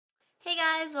Hey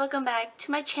guys, welcome back to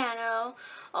my channel.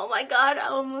 Oh my god, I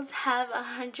almost have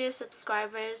 100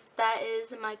 subscribers. That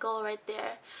is my goal right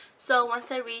there. So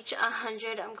once I reach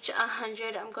 100,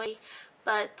 I'm going,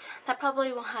 but that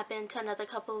probably won't happen until another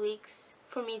couple weeks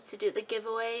for me to do the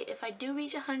giveaway if I do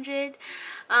reach 100.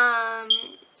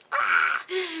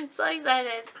 So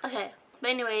excited. Okay, but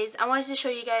anyways, I wanted to show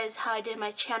you guys how I did my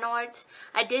channel art.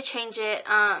 I did change it.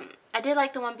 I did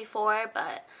like the one before,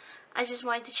 but I just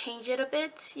wanted to change it a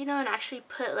bit, you know, and actually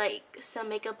put like some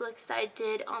makeup looks that I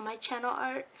did on my channel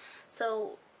art.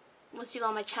 So once you go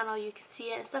on my channel, you can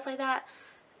see it and stuff like that.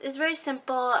 It's very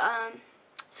simple.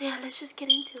 So yeah, let's just get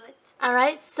into it.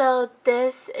 Alright, so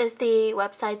this is the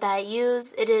website that I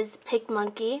use. It is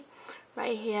PicMonkey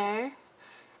right here.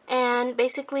 And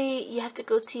basically you have to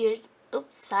go to your,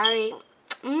 oops, sorry.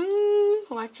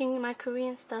 Watching my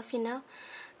Korean stuff, you know.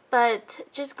 But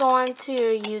just go on to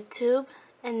your YouTube.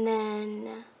 And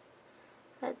then,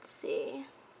 let's see,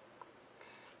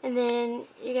 and then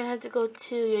you're going to have to go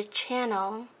to your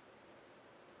channel,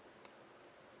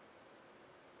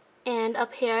 and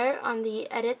up here on the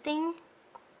edit thing,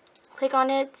 click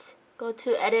on it, go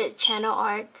to edit channel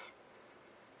art,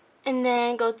 and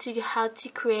then go to how to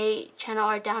create channel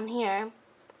art down here,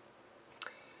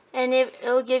 and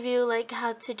it'll give you like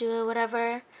how to do it,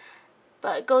 whatever,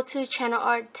 but go to channel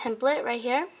art template right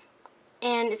here,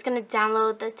 and it's going to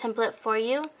download the template for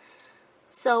you.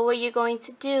 So what you're going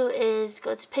to do is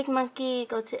go to PicMonkey,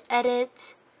 go to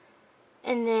edit,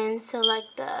 and then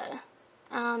select the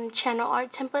channel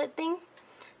art template thing.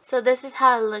 So this is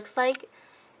how it looks like.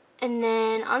 And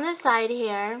then on the side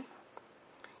here,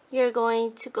 you're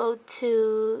going to go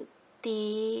to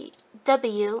the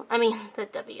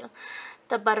the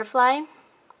butterfly,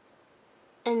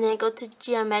 and then go to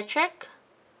geometric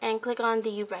and click on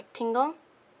the rectangle.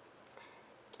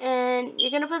 And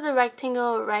you're going to put the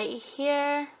rectangle right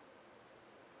here.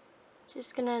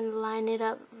 Just going to line it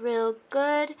up real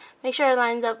good. Make sure it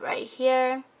lines up right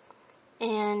here.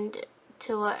 And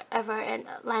to wherever, and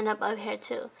line up here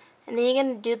too. And then you're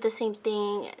going to do the same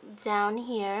thing down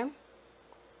here.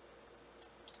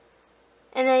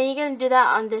 And then you're going to do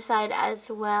that on this side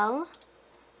as well.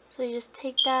 So you just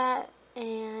take that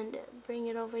and bring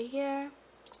it over here.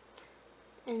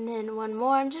 And then one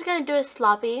more. I'm just going to do it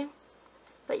sloppy,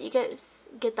 but you guys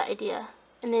get the idea.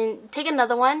 And then take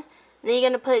another one, and then you're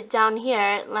going to put it down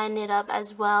here, line it up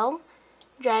as well.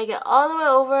 Drag it all the way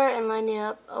over and line it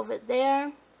up over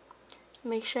there.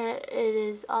 Make sure it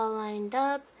is all lined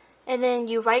up. And then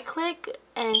you right click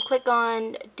and click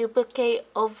on duplicate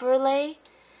overlay.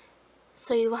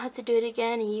 So you won't have to do it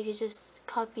again, and you can just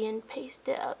copy and paste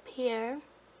it up here.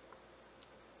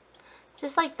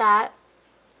 Just like that.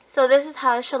 So this is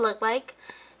how it should look like.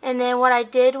 And then what I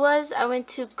did was I went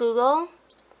to Google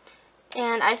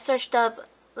and I searched up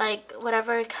like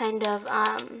whatever kind of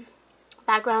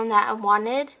background that I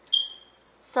wanted.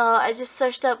 So I just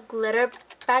searched up glitter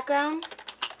background,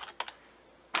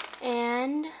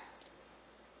 and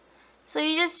so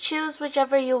you just choose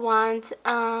whichever you want.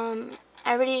 I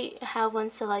already have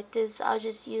one selected, so I'll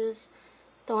just use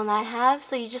the one that I have.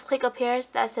 So you just click up here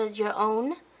that says your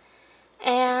own,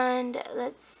 and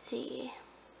let's see,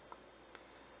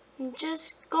 I'm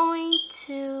just going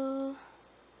to,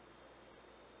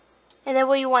 and then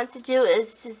what you want to do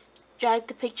is just drag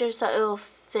the picture so it will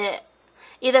fit,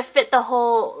 either fit the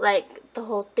whole, like the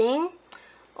whole thing,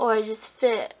 or just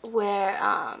fit where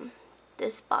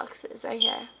this box is right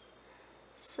here.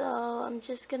 So I'm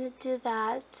just gonna do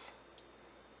that,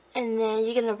 and then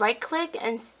you're gonna right click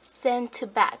and send to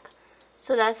back.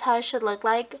 So that's how it should look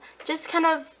like. Just kind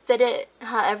of fit it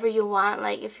however you want,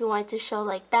 like if you want to show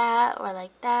like that or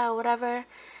whatever,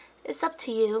 it's up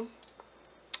to you.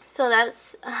 So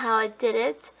that's how I did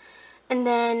it. And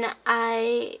then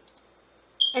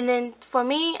for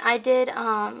me, I did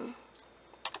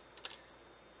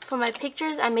for my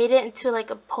pictures, I made it into like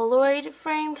a Polaroid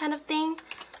frame kind of thing.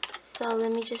 So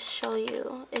let me just show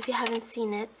you if you haven't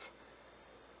seen it.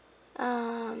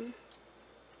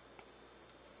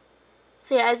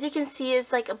 So yeah, as you can see,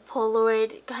 it's like a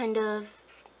Polaroid kind of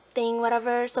thing,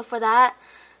 whatever. So for that,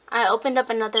 I opened up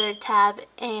another tab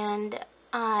and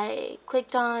I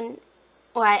clicked on,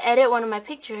 or I edit one of my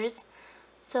pictures.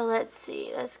 So let's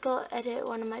see, let's go edit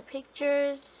one of my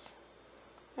pictures.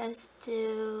 Let's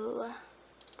do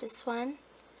this one.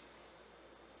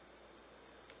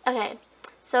 Okay,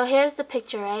 so here's the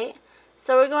picture, right?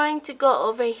 So we're going to go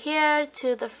over here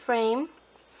to the frame.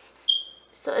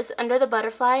 So it's under the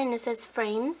butterfly and it says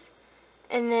frames.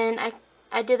 And then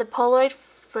I did the Polaroid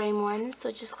frame one,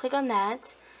 so just click on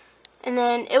that. And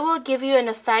then it will give you an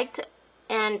effect,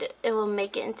 and it will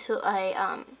make it into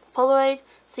a Polaroid,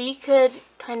 so you could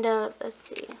kind of, let's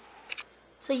see,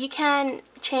 so you can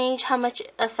change how much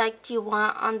effect you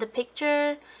want on the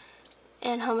picture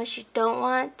and how much you don't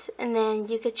want, and then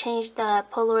you could change the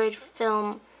Polaroid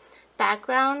film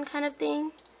background kind of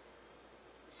thing.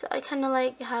 So I kind of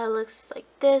like how it looks like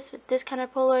this with this kind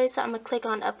of Polaroid, so I'm going to click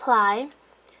on apply,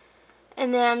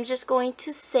 and then I'm just going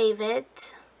to save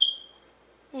it.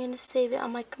 I'm going to save it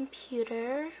on my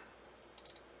computer.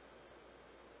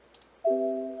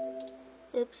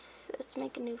 Oops, let's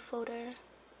make a new folder.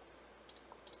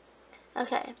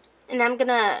 Okay, and I'm going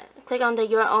to click on the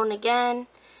your own again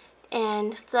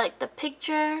and select the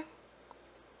picture.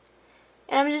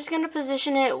 And I'm just going to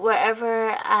position it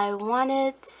wherever I want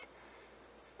it.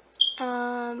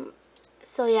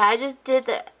 So yeah, I just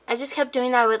kept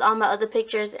doing that with all my other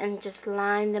pictures and just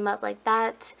line them up like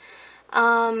that.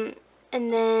 And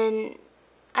then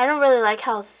I don't really like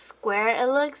how square it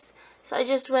looks, so I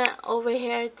just went over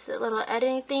here to the little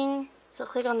editing thing. So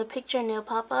click on the picture and it'll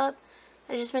pop up.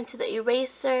 I just went to the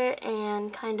eraser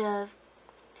and kind of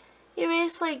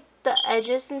erase like the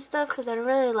edges and stuff because I don't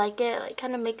really like it. Like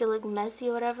kind of make it look messy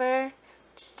or whatever.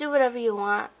 Just do whatever you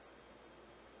want.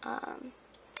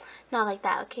 Not like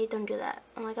that, okay? Don't do that.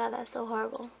 Oh my god, that's so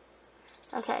horrible.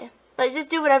 Okay, but just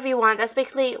do whatever you want. That's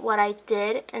basically what I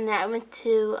did. And then I went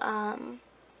to,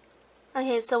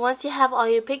 okay, so once you have all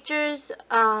your pictures,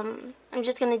 I'm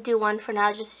just going to do one for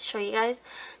now just to show you guys.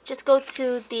 Just go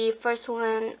to the first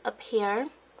one up here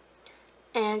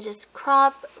and just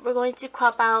crop. We're going to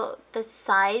crop out the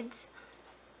sides.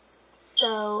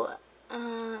 So,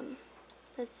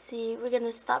 let's see. We're going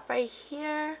to stop right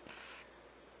here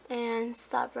and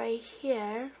stop right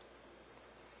here,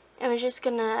 and we're just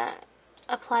gonna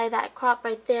apply that crop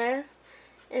right there,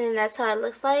 and then that's how it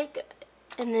looks like.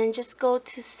 And then just go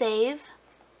to save,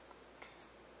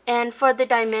 and for the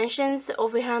dimensions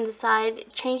over here on the side,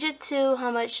 change it to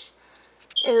how much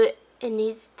it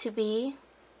needs to be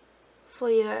for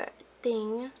your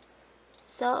thing.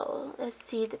 So let's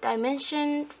see, the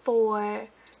dimension for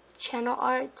channel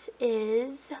art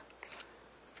is,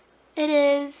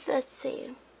 let's see,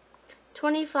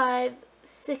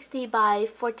 2560 by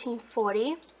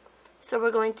 1440. So we're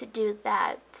going to do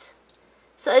that.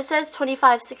 So it says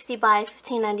 2560 by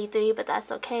 1593, but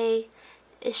that's okay.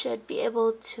 It should be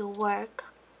able to work.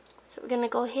 So we're going to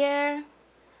go here,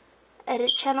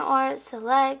 edit channel art,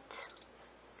 select,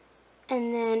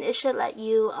 and then it should let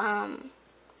you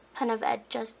kind of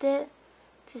adjust it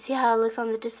to see how it looks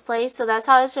on the display. So that's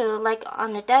how it should look like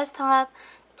on the desktop,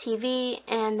 TV,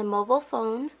 and the mobile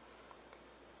phone.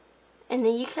 And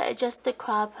then you can adjust the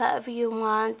crop however you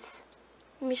want.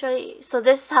 Let me show you. So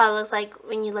this is how it looks like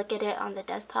when you look at it on the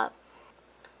desktop.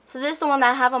 So this is the one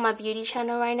that I have on my beauty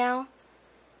channel right now.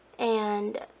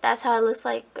 And that's how it looks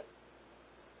like.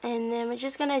 And then we're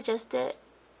just going to adjust it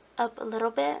up a little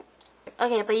bit.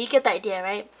 Okay, but you get the idea,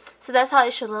 right? So that's how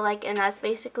it should look like, and that's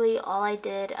basically all I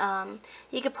did.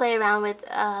 You could play around with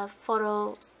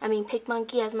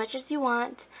PicMonkey as much as you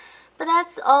want. But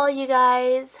that's all, you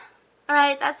guys.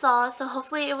 Alright, that's all. So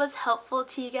hopefully it was helpful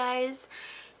to you guys.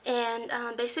 And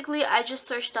basically I just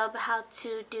searched up how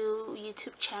to do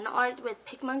YouTube channel art with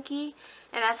PicMonkey,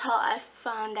 and that's how I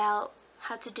found out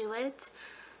how to do it.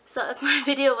 So if my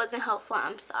video wasn't helpful,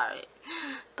 I'm sorry.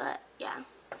 But yeah,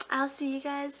 I'll see you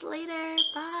guys later.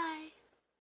 Bye.